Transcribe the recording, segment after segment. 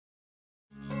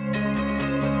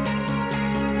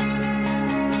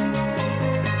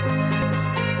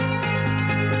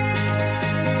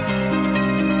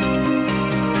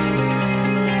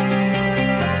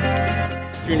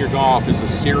off is a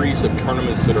series of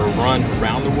tournaments that are run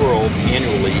around the world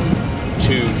annually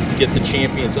to get the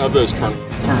champions of those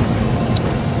tournaments.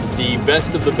 The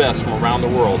best of the best from around the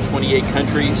world, 28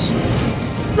 countries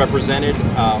represented,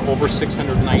 over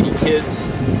 690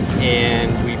 kids, and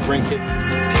we bring kids.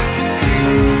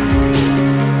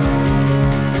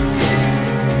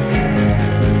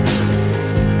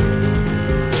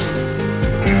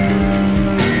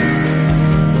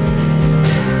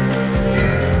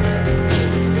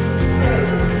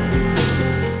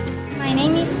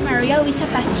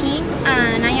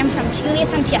 And I am from Chile,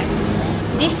 Santiago.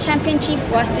 This championship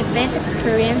was the best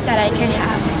experience that I can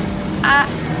have.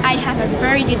 I have a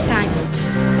very good time.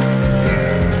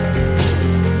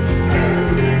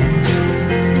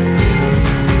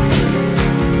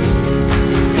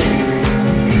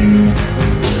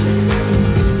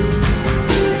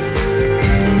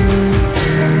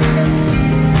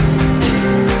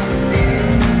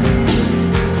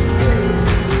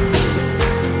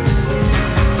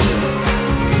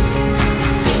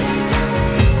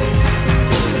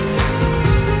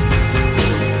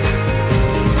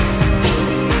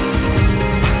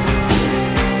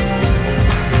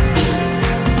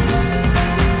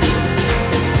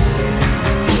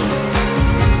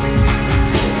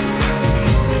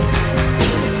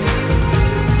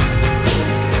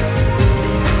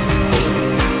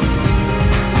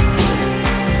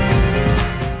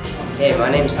 Hey,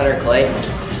 my name's Hunter Clay,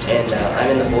 and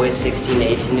I'm in the boys 16 to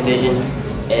 18 division.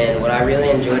 And what I really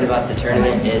enjoyed about the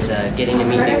tournament is getting to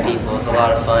meet new people. It was a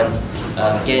lot of fun,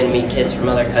 getting to meet kids from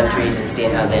other countries and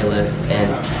seeing how they live.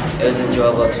 And it was an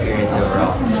enjoyable experience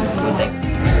overall. Thank you.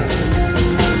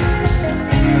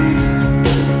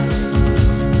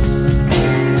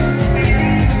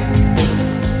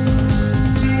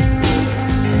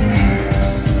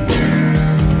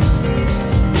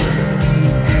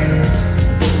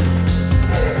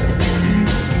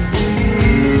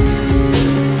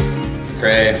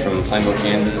 From Plainville,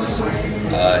 Kansas,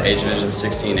 age division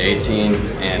 16 to 18,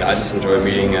 and I just enjoyed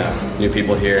meeting new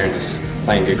people here and just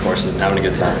playing good courses and having a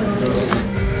good time.